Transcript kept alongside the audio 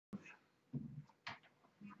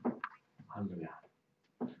Hallelujah.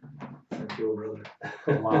 Thank you,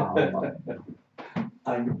 brother. Wow.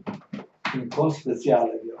 Një kohë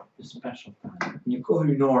speciale kjo. A special time. Një kohë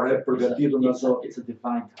hynore përgatitur nga Zoti. It's a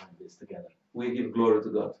divine time this together. We give glory to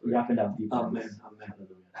God. Japim lavdi. Amen.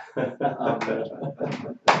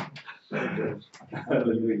 Hallelujah.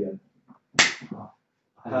 Hallelujah.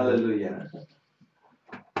 Hallelujah.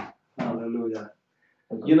 Hallelujah.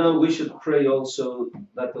 You know, we should pray also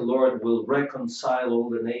that the Lord will reconcile all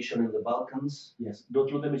the nation in the Balkans. Yes. Do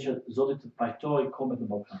të lutemi që Zoti të pajtojë kombet në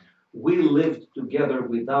Ballkan. We lived together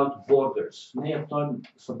without borders Ne jetojmë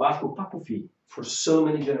së bashku pa kufi. for so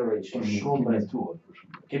many Për generations. shumë jetuar.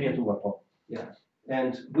 Kemi jetuar po. Yeah.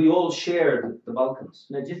 And we all shared the Balkans.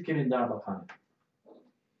 Ne gjithë kemi ndarë Ballkanin.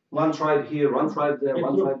 One tribe here, one tribe there,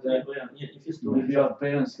 one tribe there. Maybe our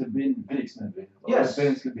parents could be Greeks, maybe. Yes. Our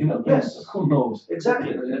parents could be Albanians. Yes. Who knows?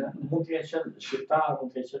 Exactly. Mund të jenë shqiptar,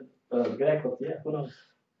 mund të jenë grekot, who knows?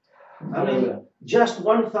 I mean, just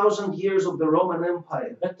 1,000 years of the Roman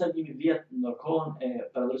Empire, Vetëm 1000 vjet në kohën e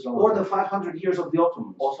Perëndimit or the Roman 500 years of the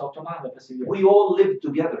Ottomans, ose Otomanëve 500 vjet. we all lived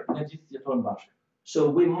together. Ne gjithë jetojmë bashkë. So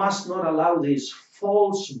we must not allow these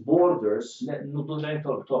false borders Ne nuk do të lejmë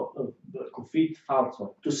këto kufit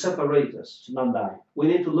falso to separate us. që na ndajnë. We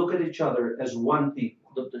need to look at each other as one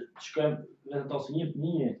people. Do të shkojmë vetëm to si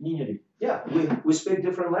një njeri. Yeah, we speak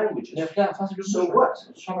different languages. Ne flasim shumë. So what?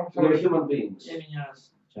 We're human beings. Jemi njerëz.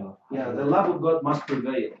 Yeah, the love of God must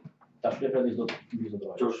prevail. Tash shpërndaj do të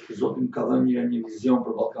vizojë. George, Zoti më ka dhënë një vizion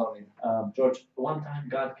për Ballkanin. George, one time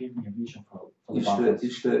God gave me a vision for the Balkans.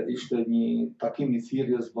 Ishte një takim I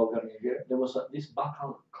thirrjes ballkanike There was this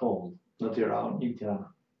Balkan call në Tiranë. in Tirana.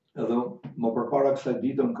 Edhe më përpara kësaj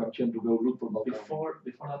dite më kam qenë duke u lutur për Ballkanin.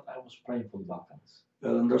 Before that, I was praying for the Balkans.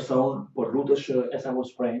 Edhe ndërsa unë po lutesh As I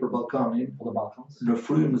was praying për Ballkanin, for the Balkans, në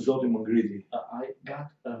frym Zoti më ngriti I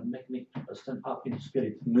God make me stand up in the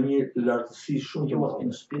spirit. në një lartësi shumë He të was in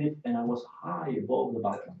madhe. spirit, and I was high above the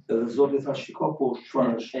Balkans. Edhe Zoti tha shiko poshtë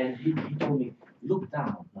çfarë është. And he told me, look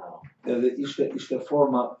down now. Edhe ishte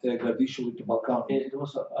forma e gradishullit të Ballkanit. It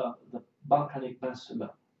was the Balkanic peninsula.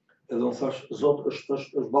 Edhe unë thash Zot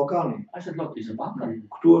është Ballkani. I said, look, it's a Balkan.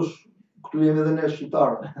 Këtu jemi edhe ne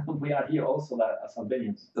shqiptarë. We are here also as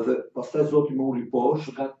Albanians. Edhe pastaj Zoti më uli So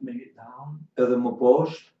poshtë, God made it down edhe më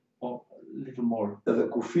poshtë, a little more. edhe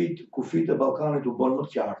kufit e Ballkanit u bën më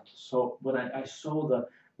të qartë. So when I saw the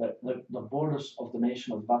borders of the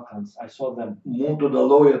nation of the Balkans, I saw them. Mund të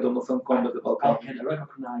dalloje domethënë kombet e I Ballkanit. can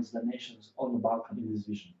recognize the nations on the Balkan in this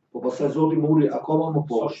vision. Po pastaj Zoti më uli akoma më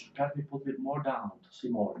So poshtë, God me put it more down to see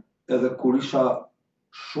more. edhe kur isha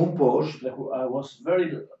shumë poshtë, Like I was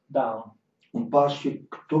very down. unë pash që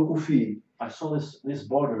këto kufi I saw these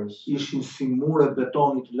borders. ishin si mure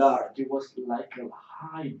betonit lartë. It was like a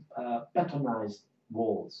high betonized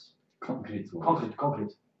walls. Concrete.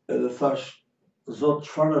 Concrete. Edhe thash, Zot,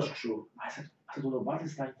 çfarë është kështu? I said, Lord, what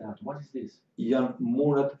is like that? What is this? Janë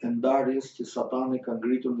muret e ndarjes që Satani ka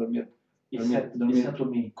ngritur ndërmjet He said to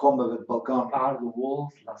me, kombeve të Ballkanit. are the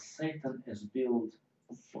walls that Satan has built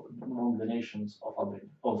among the nations of Albania,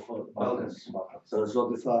 of Balkans. Edhe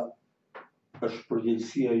Zoti tha, është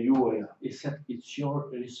përgjegjësia juaja, He said, it's your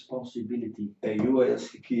responsibility e juaja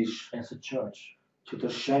si kish, as a church që të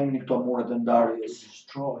shemni këto muret e to ndarjes,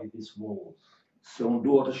 destroy these walls se unë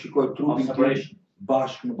dua të shikoj of trupin tim separation,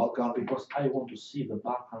 bashkë në Ballkan. because I want to see the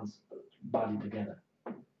Balkans body together.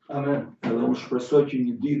 Amen. Edhe unë shpresoj që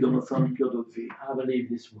një ditë domethënë kjo do të vijë. I believe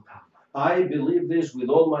this will come. I believe this with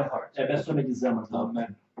all my heart. E besoj me gjithë zemrën time.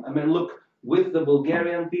 Amen. I mean, look, with the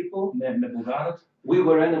Bulgarian people, Me bulgarët, we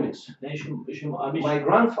were enemies. ne ishim My amish.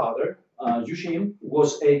 grandfather Gjyshim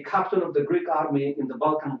was a captain of the Greek army in the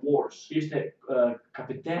Balkan Wars. ishte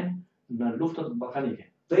kapiten në luftët ballkanike.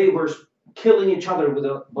 They were killing each other with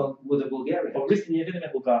the Bulgarians. Po vrisnin njërin me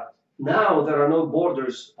bulgarët. Now there are no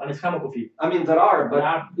borders. Tani s'ka më kufi. I mean, there are, but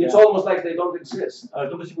it's Yeah. almost like they don't exist.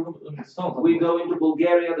 Duke sikur nuk ekziston. We go into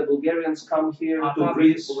Bulgaria, the Bulgarians come here to Ata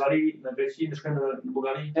Greece, Bullgari, në Greqi, ne shkojmë në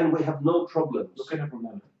Bullgari, and we have no problems. nuk kemi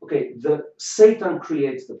probleme. Okay, Satan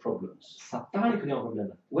creates the problems. Satani krijon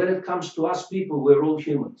probleme. When it comes to us people, we're all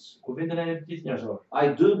humans. Kur vjen ne gjithë njerëzor. I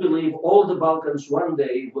do believe all the Balkans one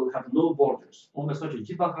day will have no borders. Unë besoj që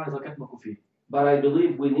gjithë Ballkani do ketë më kufi. But I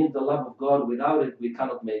believe we need the love of God. Without it, we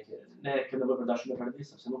cannot make it. Ne kemi nevojë për dashurinë e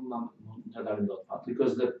Perëndisë, sepse nuk na dalin dot fat.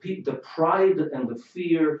 Because the pride and the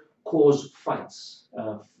fear cause fights.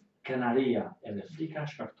 Krenaria edhe frika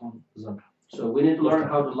shkakton zënka. So we need to learn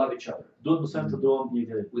how to love each other Duhet mësojmë të duam një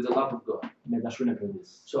tjetrin with the love of God. me dashurinë e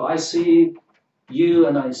Perëndisë. So I see you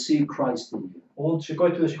and I see Christ in you. Unë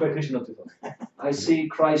shikoj ty dhe shikoj Krishtin në ty thotë. I see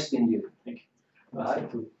Christ in you. Thank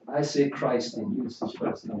you. I see Christ in you. Ju si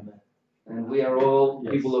shikoj Krishtin. And we are all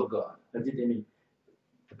Yes. people of God.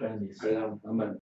 Apparently. Amen.